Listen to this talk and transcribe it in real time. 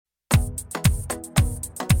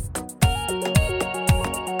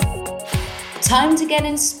Time to get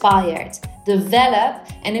inspired, develop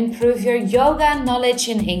and improve your yoga knowledge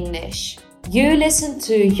in English. You listen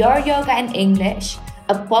to Your Yoga in English,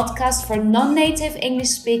 a podcast for non-native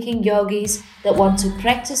English-speaking yogis that want to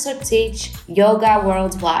practice or teach yoga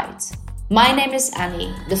worldwide. My name is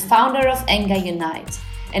Annie, the founder of Enga Unite,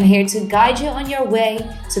 and here to guide you on your way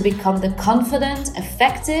to become the confident,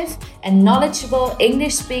 effective, and knowledgeable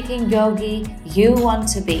English-speaking yogi you want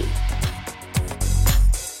to be.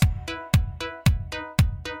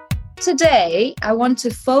 Today, I want to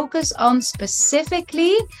focus on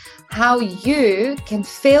specifically how you can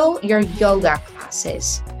fill your yoga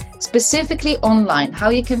classes, specifically online, how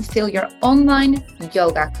you can fill your online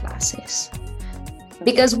yoga classes.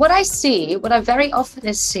 Because what I very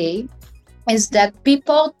often see is that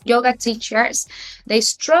people, yoga teachers, they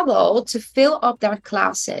struggle to fill up their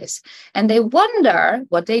classes and they wonder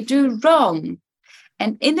what they do wrong.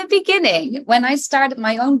 And in the beginning, when I started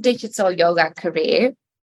my own digital yoga career,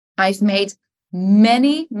 I've made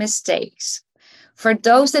many mistakes. For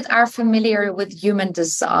those that are familiar with human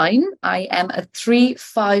design, I am a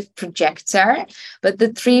 3-5 projector, but the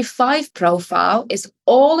 3-5 profile is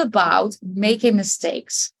all about making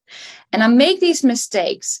mistakes. And I make these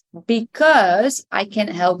mistakes because I can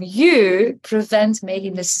help you prevent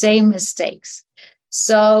making the same mistakes.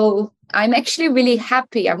 So I'm actually really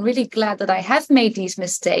happy. I'm really glad that I have made these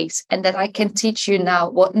mistakes and that I can teach you now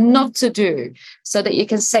what not to do so that you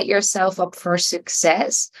can set yourself up for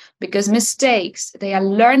success, because mistakes, they are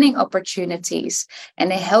learning opportunities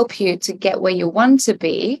and they help you to get where you want to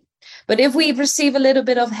be. But if we receive a little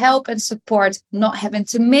bit of help and support, not having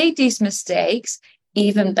to make these mistakes,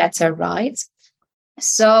 even better, right?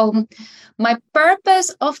 So my purpose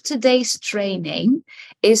of today's training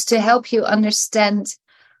is to help you understand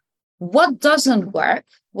what doesn't work,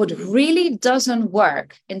 what really doesn't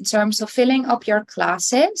work in terms of filling up your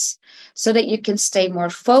classes so that you can stay more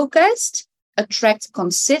focused, attract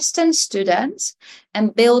consistent students,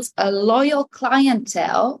 and build a loyal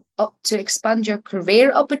clientele to expand your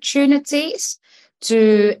career opportunities,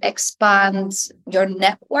 to expand your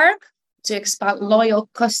network, to expand loyal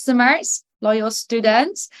customers, loyal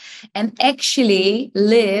students, and actually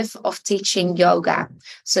live of teaching yoga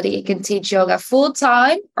so that you can teach yoga full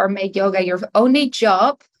time or make yoga your only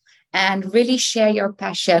job and really share your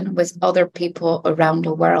passion with other people around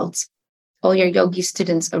the world, all your yogi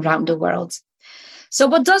students around the world. So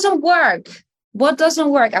what doesn't work? What doesn't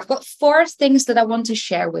work? I've got 4 things that I want to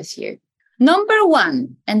share with you. Number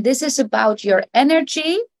 1, and this is about your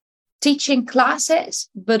energy teaching classes,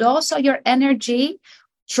 but also your energy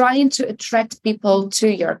trying to attract people to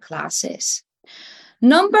your classes.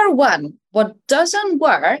 Number 1, what doesn't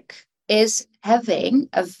work is having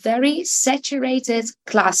a very saturated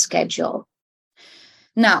class schedule.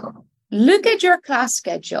 Now, look at your class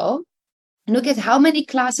schedule, look at how many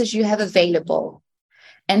classes you have available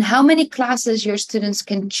and how many classes your students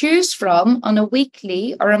can choose from on a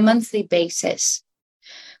weekly or a monthly basis.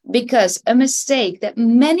 Because a mistake that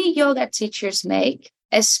many yoga teachers make,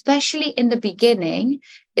 especially in the beginning,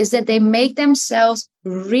 is that they make themselves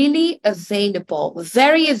really available,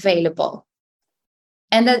 very available.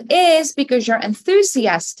 And that is because you're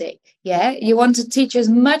enthusiastic. Yeah, you want to teach as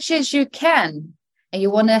much as you can, and you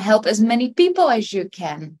want to help as many people as you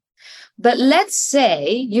can. But let's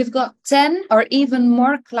say you've got 10 or even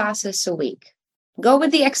more classes a week. Go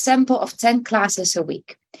with the example of 10 classes a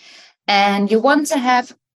week. And you want to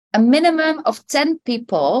have a minimum of 10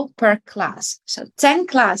 people per class. So 10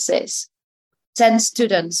 classes, 10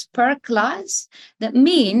 students per class. That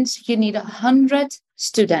means you need 100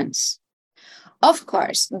 students. Of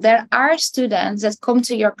course, there are students that come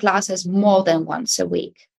to your classes more than once a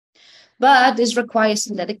week, but this requires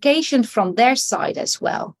some dedication from their side as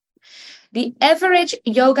well. The average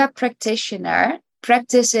yoga practitioner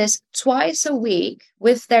practices twice a week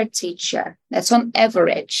with their teacher. That's on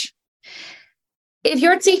average. If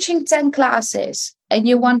you're teaching 10 classes and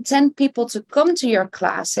you want 10 people to come to your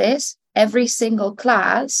classes, every single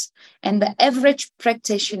class, and the average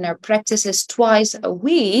practitioner practices twice a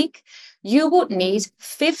week, you would need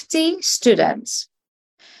 50 students.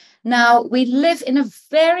 Now, we live in a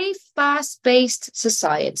very fast-paced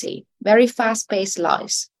society, very fast-paced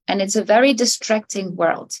lives, and it's a very distracting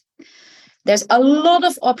world. There's a lot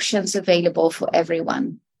of options available for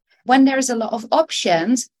everyone. When there's a lot of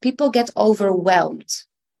options, people get overwhelmed.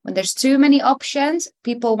 When there's too many options,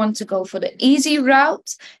 people want to go for the easy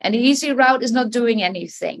route, and the easy route is not doing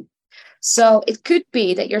anything. So it could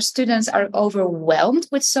be that your students are overwhelmed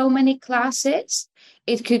with so many classes.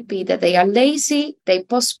 It could be that they are lazy, they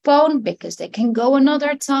postpone because they can go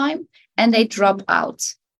another time. and they drop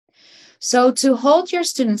out. So to hold your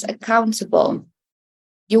students accountable,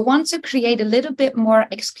 you want to create a little bit more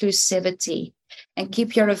exclusivity and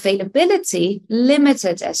keep your availability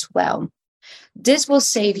limited as well. This will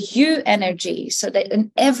save you energy so that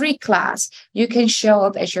in every class, you can show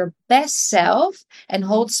up as your best self and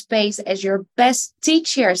hold space as your best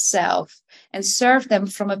teacher self and serve them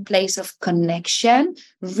from a place of connection,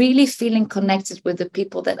 really feeling connected with the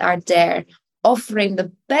people that are there, offering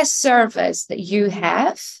the best service that you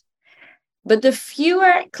have. But the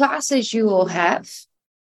fewer classes you will have,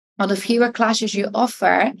 or the fewer classes you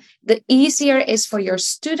offer, the easier it is for your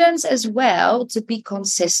students as well to be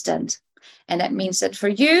consistent. And that means that for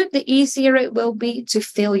you, the easier it will be to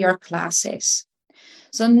fill your classes.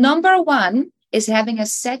 So number one is having a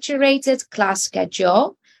saturated class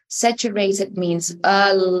schedule. Saturated means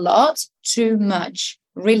a lot, too much,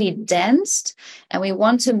 really dense, and we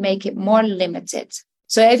want to make it more limited.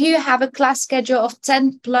 So if you have a class schedule of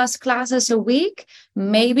 10 plus classes a week,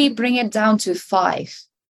 maybe bring it down to 5,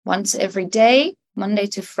 once every day, Monday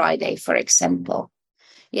to Friday, for example.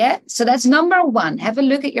 Yeah, so that's number one. Have a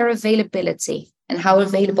look at your availability and how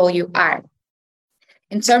available you are.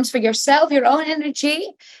 In terms for yourself, your own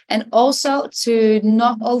energy, and also to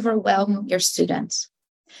not overwhelm your students.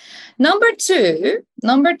 Number two,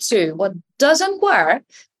 what doesn't work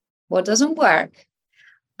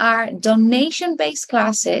are donation-based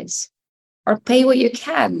classes or pay what you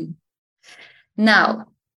can. Now,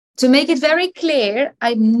 to make it very clear,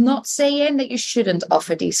 I'm not saying that you shouldn't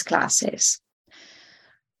offer these classes.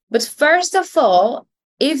 But first of all,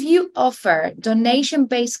 if you offer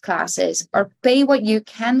donation-based classes or pay what you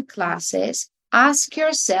can classes, ask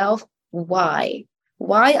yourself why.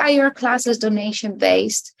 Why are your classes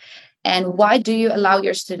donation-based? And why do you allow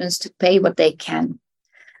your students to pay what they can?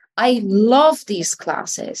 I love these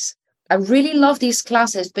classes. I really love these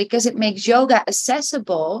classes because it makes yoga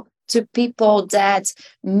accessible to people that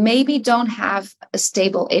maybe don't have a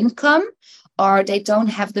stable income or they don't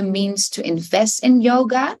have the means to invest in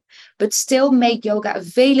yoga, but still make yoga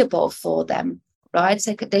available for them, right?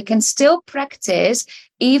 So they can still practice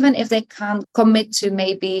even if they can't commit to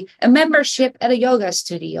maybe a membership at a yoga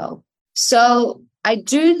studio. So I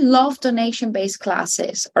do love donation-based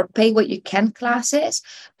classes or pay what you can classes,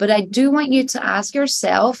 but I do want you to ask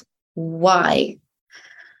yourself, why?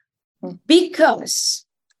 Because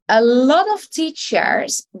a lot of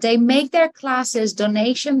teachers, they make their classes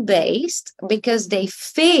donation-based because they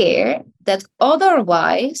fear that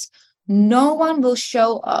otherwise no one will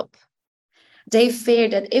show up. They fear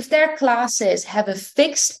that if their classes have a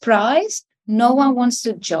fixed price, no one wants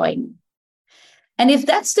to join. And if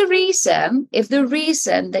that's the reason, if the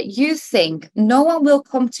reason that you think no one will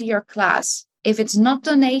come to your class, if it's not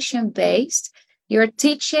donation-based, you're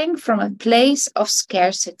teaching from a place of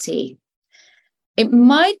scarcity. It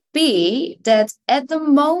might be that at the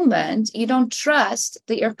moment you don't trust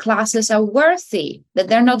that your classes are worthy, that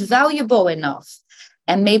they're not valuable enough.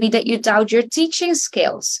 And maybe that you doubt your teaching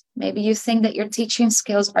skills. Maybe you think that your teaching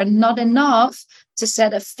skills are not enough to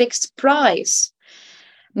set a fixed price.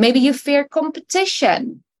 Maybe you fear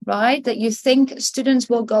competition, right? That you think students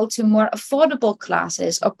will go to more affordable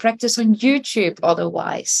classes or practice on YouTube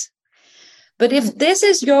otherwise. But if this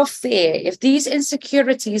is your fear, if these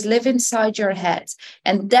insecurities live inside your head,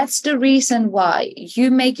 and that's the reason why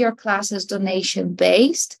you make your classes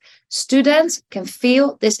donation-based, students can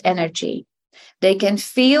feel this energy. They can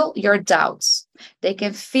feel your doubts. They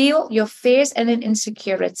can feel your fears and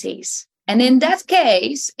insecurities. And in that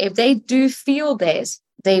case, if they do feel this,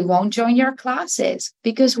 they won't join your classes.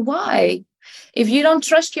 Because why? If you don't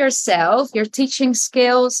trust yourself, your teaching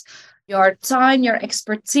skills, your time, your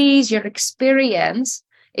expertise, your experience,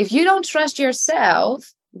 if you don't trust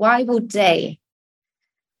yourself, why would they?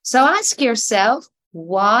 So ask yourself,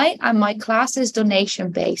 why are my classes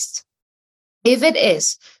donation-based? If it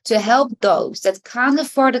is to help those that can't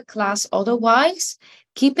afford a class otherwise,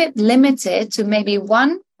 keep it limited to maybe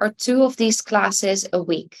 1 or 2 of these classes a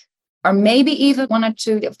week, or maybe even 1 or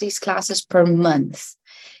 2 of these classes per month.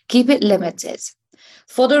 Keep it limited.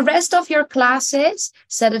 For the rest of your classes,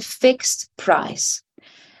 set a fixed price,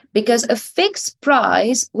 because a fixed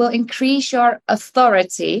price will increase your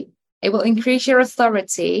authority. It will increase your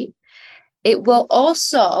authority. It will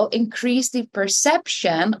also increase the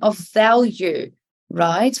perception of value,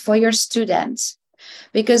 right, for your students.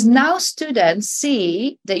 Because now students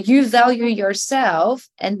see that you value yourself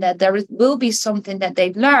and that there will be something that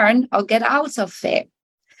they learn or get out of it.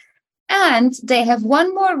 And they have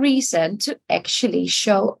one more reason to actually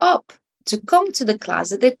show up, to come to the class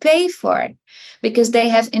that they pay for, because they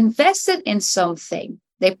have invested in something.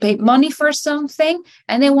 They paid money for something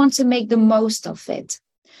and they want to make the most of it.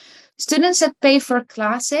 Students that pay for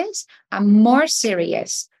classes are more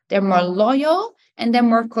serious, they're more loyal, and they're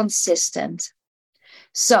more consistent.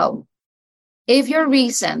 So if your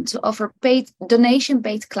reason to offer paid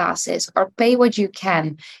donation-based classes or pay what you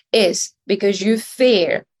can is because you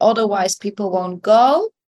fear otherwise people won't go,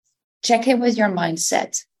 check in with your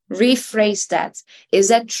mindset. Rephrase that. Is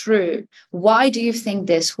that true? Why do you think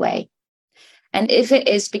this way? And if it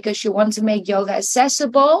is because you want to make yoga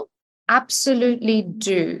accessible, absolutely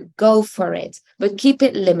do. Go for it, but keep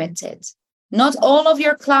it limited. Not all of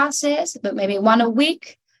your classes, but maybe 1 a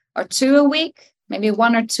week or 2 a week, maybe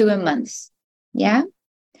 1 or 2 a month. Yeah.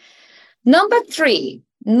 Number three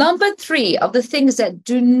of the things that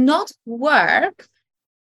do not work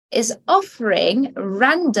is offering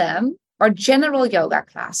random or general yoga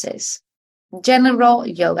classes.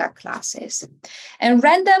 And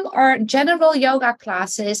random or general yoga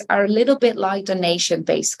classes are a little bit like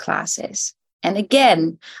donation-based classes. And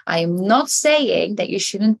again, I'm not saying that you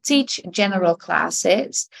shouldn't teach general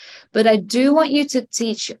classes, but I do want you to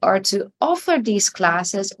teach or to offer these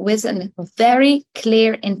classes with a very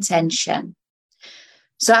clear intention.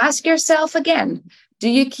 So ask yourself again, do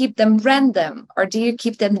you keep them random or do you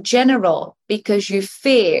keep them general because you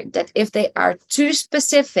fear that if they are too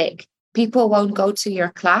specific, people won't go to your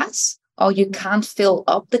class or you can't fill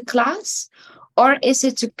up the class? Or is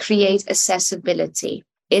it to create accessibility?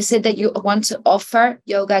 Is it that you want to offer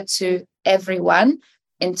yoga to everyone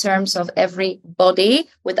in terms of every body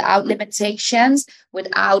without limitations,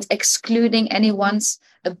 without excluding anyone's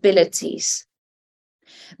abilities?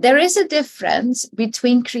 There is a difference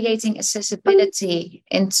between creating accessibility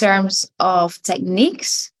in terms of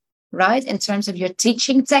techniques, right? In terms of your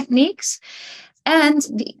teaching techniques, and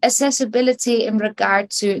the accessibility in regard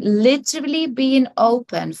to literally being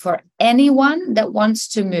open for anyone that wants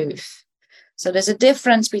to move. So there's a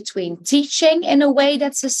difference between teaching in a way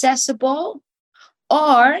that's accessible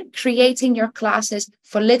or creating your classes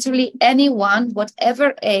for literally anyone,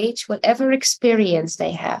 whatever age, whatever experience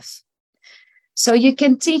they have. So you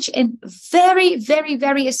can teach in very, very,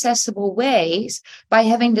 very accessible ways by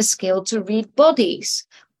having the skill to read bodies,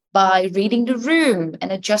 by reading the room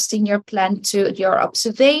and adjusting your plan to your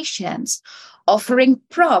observations, offering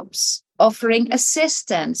props, offering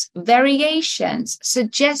assistance, variations,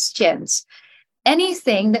 suggestions,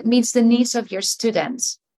 anything that meets the needs of your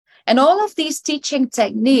students. And all of these teaching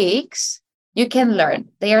techniques you can learn.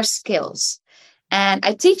 They are skills. And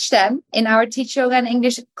I teach them in our Teach Yoga in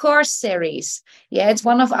English course series. Yeah, it's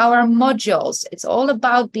one of our modules. It's all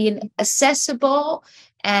about being accessible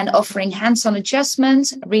and offering hands-on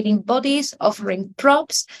adjustments, reading bodies, offering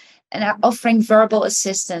props, and offering verbal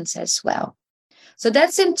assistance as well. So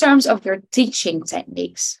that's in terms of your teaching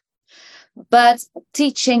techniques. But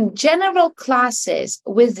teaching general classes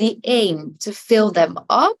with the aim to fill them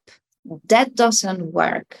up, that doesn't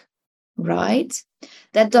work, right?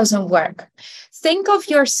 That doesn't work. Think of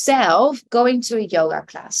yourself going to a yoga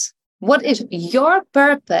class. What is your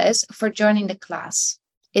purpose for joining the class?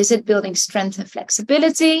 Is it building strength and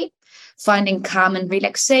flexibility, finding calm and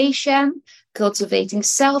relaxation, cultivating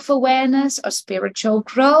self-awareness or spiritual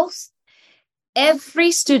growth?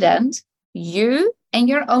 Every student, you and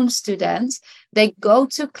your own students, they go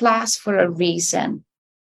to class for a reason.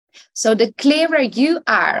 So the clearer you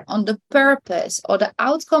are on the purpose or the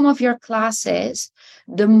outcome of your classes,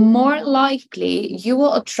 the more likely you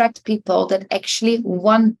will attract people that actually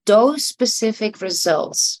want those specific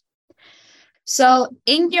results. So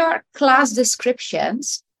in your class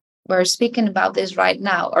descriptions, we're speaking about this right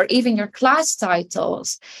now, or even your class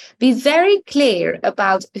titles, be very clear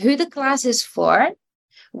about who the class is for,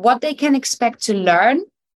 what they can expect to learn,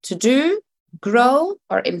 to do, grow,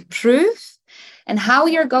 or improve, and how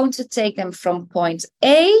you're going to take them from point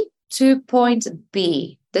A to point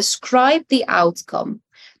B. Describe the outcome.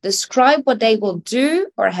 Describe what they will do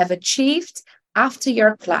or have achieved after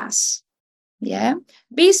your class. Yeah,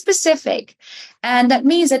 be specific. And that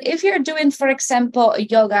means that if you're doing, for example, a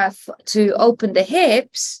yoga to open the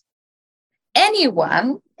hips,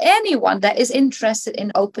 anyone that is interested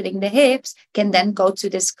in opening the hips can then go to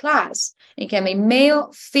this class. It can be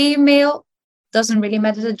male, female, doesn't really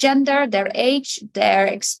matter the gender, their age, their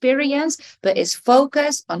experience, but is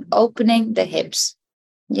focused on opening the hips.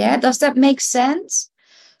 Yeah, does that make sense?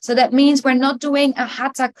 So that means we're not doing a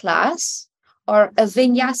hatha class or a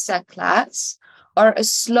vinyasa class or a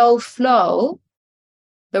slow flow,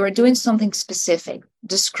 but we're doing something specific.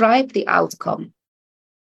 Describe the outcome.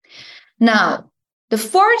 Now, the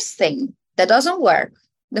fourth thing that doesn't work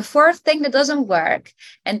The fourth thing that doesn't work,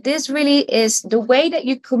 and this really is the way that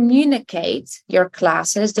you communicate your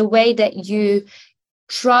classes, the way that you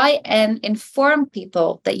try and inform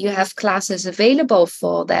people that you have classes available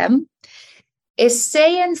for them, is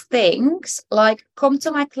saying things like, come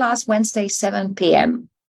to my class Wednesday, 7 p.m.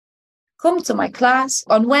 Come to my class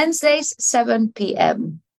on Wednesdays, 7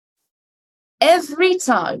 p.m. Every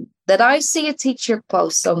time that I see a teacher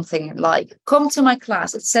post something like, come to my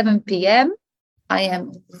class at 7 p.m., I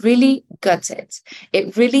am really gutted.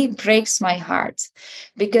 It really breaks my heart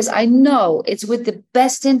because I know it's with the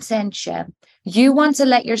best intention. You want to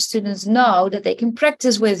let your students know that they can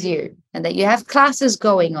practice with you and that you have classes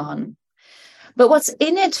going on. But what's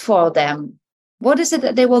in it for them? What is it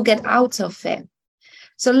that they will get out of it?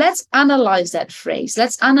 So let's analyze that phrase.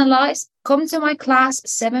 Let's analyze, come to my class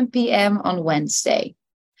 7 p.m. on Wednesday.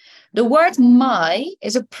 The word my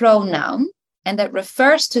is a pronoun, and that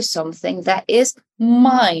refers to something that is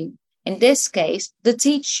mine. In this case, the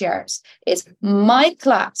teacher's. It's my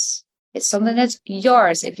class. It's something that's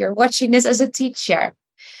yours if you're watching this as a teacher.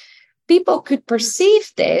 People could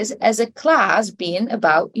perceive this as a class being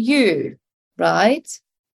about you, right?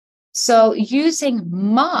 So using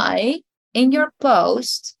my in your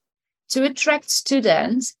post to attract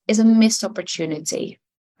students is a missed opportunity.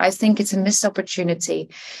 I think it's a missed opportunity.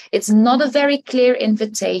 It's not a very clear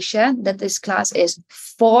invitation that this class is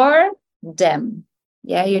for them.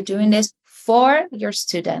 Yeah, you're doing this for your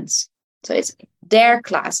students. So it's their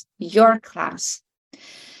class, your class.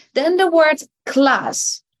 Then the word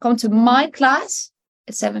class. Come to my class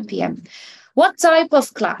at 7 p.m. What type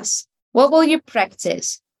of class? What will you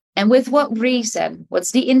practice? And with what reason?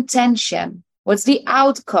 What's the intention? What's the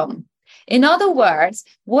outcome? In other words,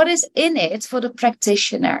 what is in it for the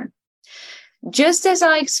practitioner? Just as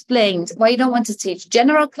I explained why you don't want to teach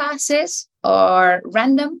general classes or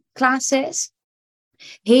random classes,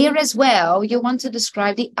 here as well, you want to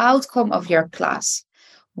describe the outcome of your class.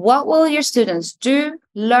 What will your students do,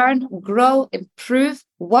 learn, grow, improve?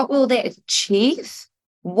 What will they achieve?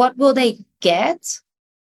 What will they get?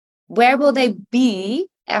 Where will they be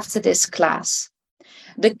after this class?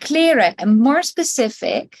 The clearer and more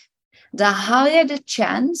specific, the higher the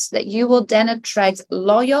chance that you will then attract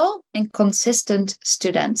loyal and consistent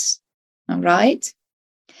students. All right?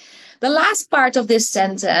 The last part of this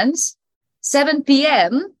sentence, 7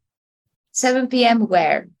 p.m. 7 p.m.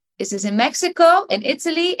 where? Is this in Mexico, in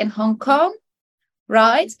Italy, in Hong Kong?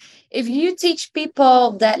 Right? If you teach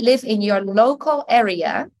people that live in your local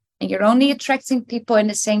area and you're only attracting people in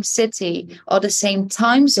the same city or the same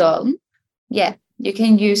time zone, yeah, you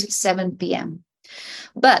can use 7 p.m.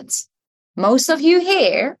 But most of you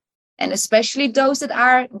here, and especially those that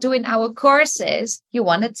are doing our courses, you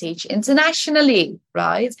want to teach internationally,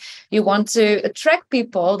 right? You want to attract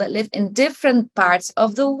people that live in different parts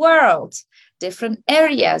of the world, different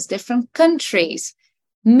areas, different countries.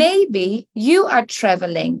 Maybe you are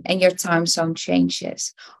traveling and your time zone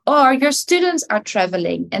changes, or your students are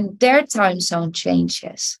traveling and their time zone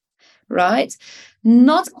changes, right?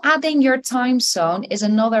 Not adding your time zone is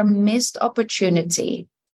another missed opportunity.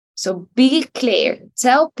 So be clear,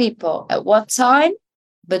 tell people at what time,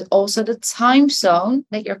 but also the time zone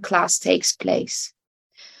that your class takes place.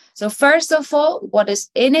 So first of all, what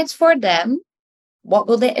is in it for them? What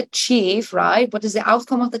will they achieve, right? What is the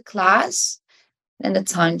outcome of the class? And the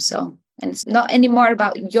time zone. And it's not anymore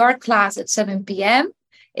about your class at 7 p.m.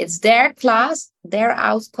 It's their class, their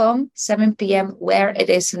outcome, 7 p.m., where it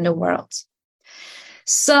is in the world.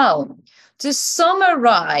 So to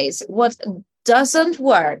summarize, what doesn't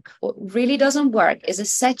work, what really doesn't work, is a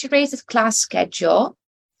saturated class schedule,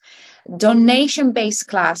 donation-based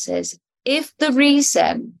classes. If the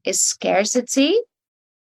reason is scarcity,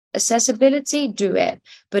 accessibility, do it.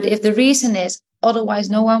 But if the reason is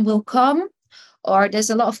otherwise no one will come, or there's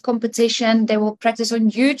a lot of competition, they will practice on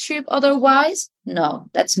YouTube otherwise, no,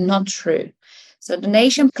 that's not true. So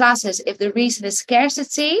donation classes, if the reason is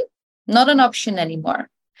scarcity, not an option anymore.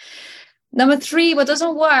 Number 3, what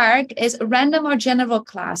doesn't work is random or general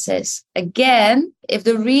classes. Again, if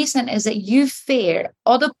the reason is that you fear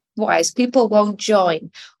otherwise people won't join,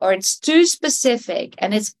 or it's too specific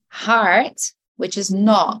and it's hard, which is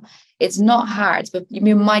not, it's not hard, but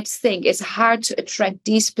you might think it's hard to attract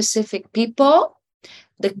these specific people.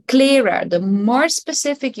 The clearer, the more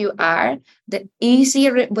specific you are, the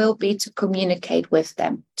easier it will be to communicate with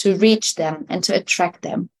them, to reach them, and to attract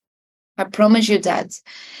them. I promise you that.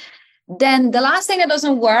 Then the last thing that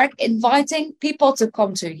doesn't work, inviting people to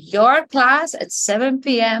come to your class at 7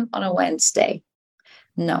 p.m. on a Wednesday.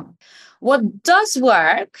 No. What does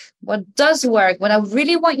work, what I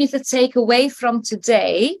really want you to take away from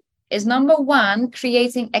today is number one,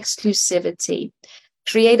 creating exclusivity.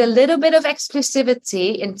 Create a little bit of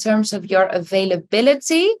exclusivity in terms of your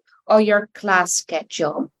availability or your class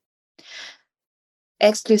schedule.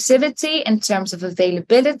 Exclusivity in terms of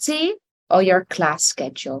availability or your class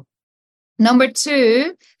schedule. Number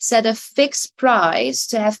two, set a fixed price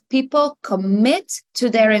to have people commit to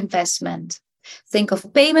their investment. Think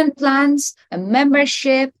of payment plans, a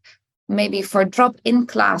membership, maybe for drop-in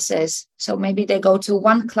classes. So maybe they go to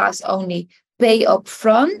one class only, pay up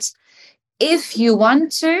front. If you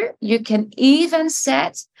want to, you can even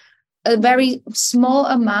set a very small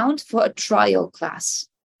amount for a trial class.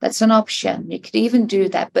 That's an option. You could even do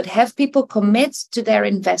that, but have people commit to their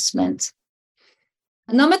investment.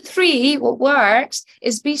 Number three, what works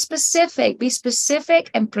is be specific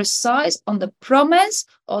and precise on the promise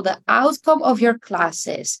or the outcome of your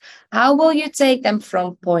classes. How will you take them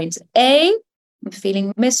from point A, I'm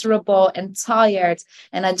feeling miserable and tired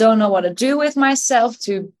and I don't know what to do with myself,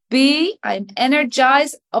 to B, I'm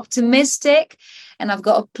energized, optimistic, and I've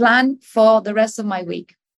got a plan for the rest of my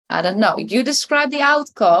week. I don't know. You describe the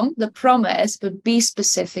outcome, the promise, but be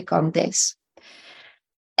specific on this.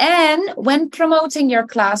 And when promoting your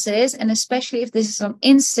classes, and especially if this is on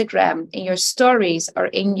Instagram, in your stories or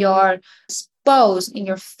in your posts, in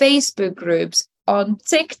your Facebook groups, on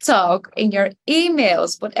TikTok, in your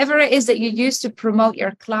emails, whatever it is that you use to promote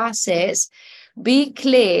your classes, be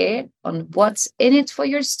clear on what's in it for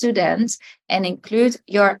your students and include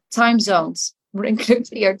your time zones.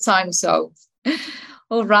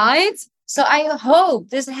 All right. So I hope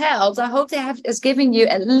this helps. I hope has given you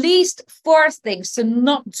at least 4 things to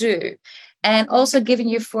not do and also giving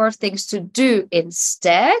you 4 things to do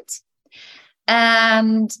instead.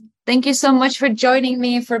 And thank you so much for joining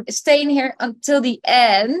me, for staying here until the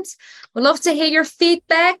end. We'd love to hear your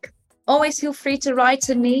feedback. Always feel free to write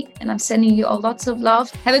to me, and I'm sending you all lots of love.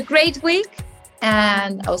 Have a great week,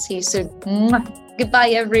 and I'll see you soon. Goodbye,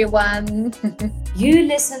 everyone. You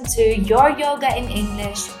listen to Your Yoga in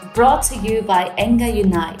English, brought to you by Enga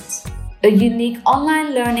Unite, a unique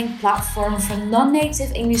online learning platform for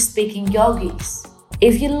non-native English-speaking yogis.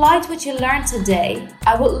 If you liked what you learned today,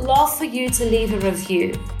 I would love for you to leave a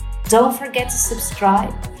review. Don't forget to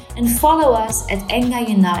subscribe and follow us at Enga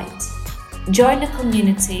Unite. Join the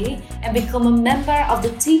community and become a member of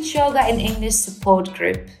the Teach Yoga in English support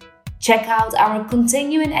group. Check out our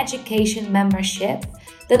continuing education membership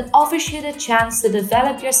that offers you the chance to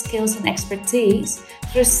develop your skills and expertise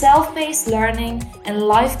through self-paced learning and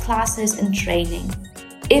live classes and training.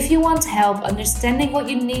 If you want help understanding what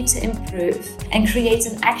you need to improve and create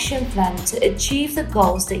an action plan to achieve the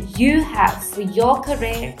goals that you have for your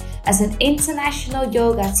career as an international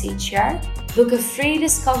yoga teacher, book a free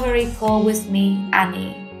discovery call with me,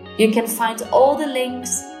 Annie. You can find all the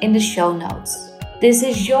links in the show notes. This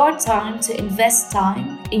is your time to invest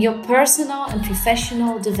time in your personal and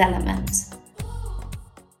professional development.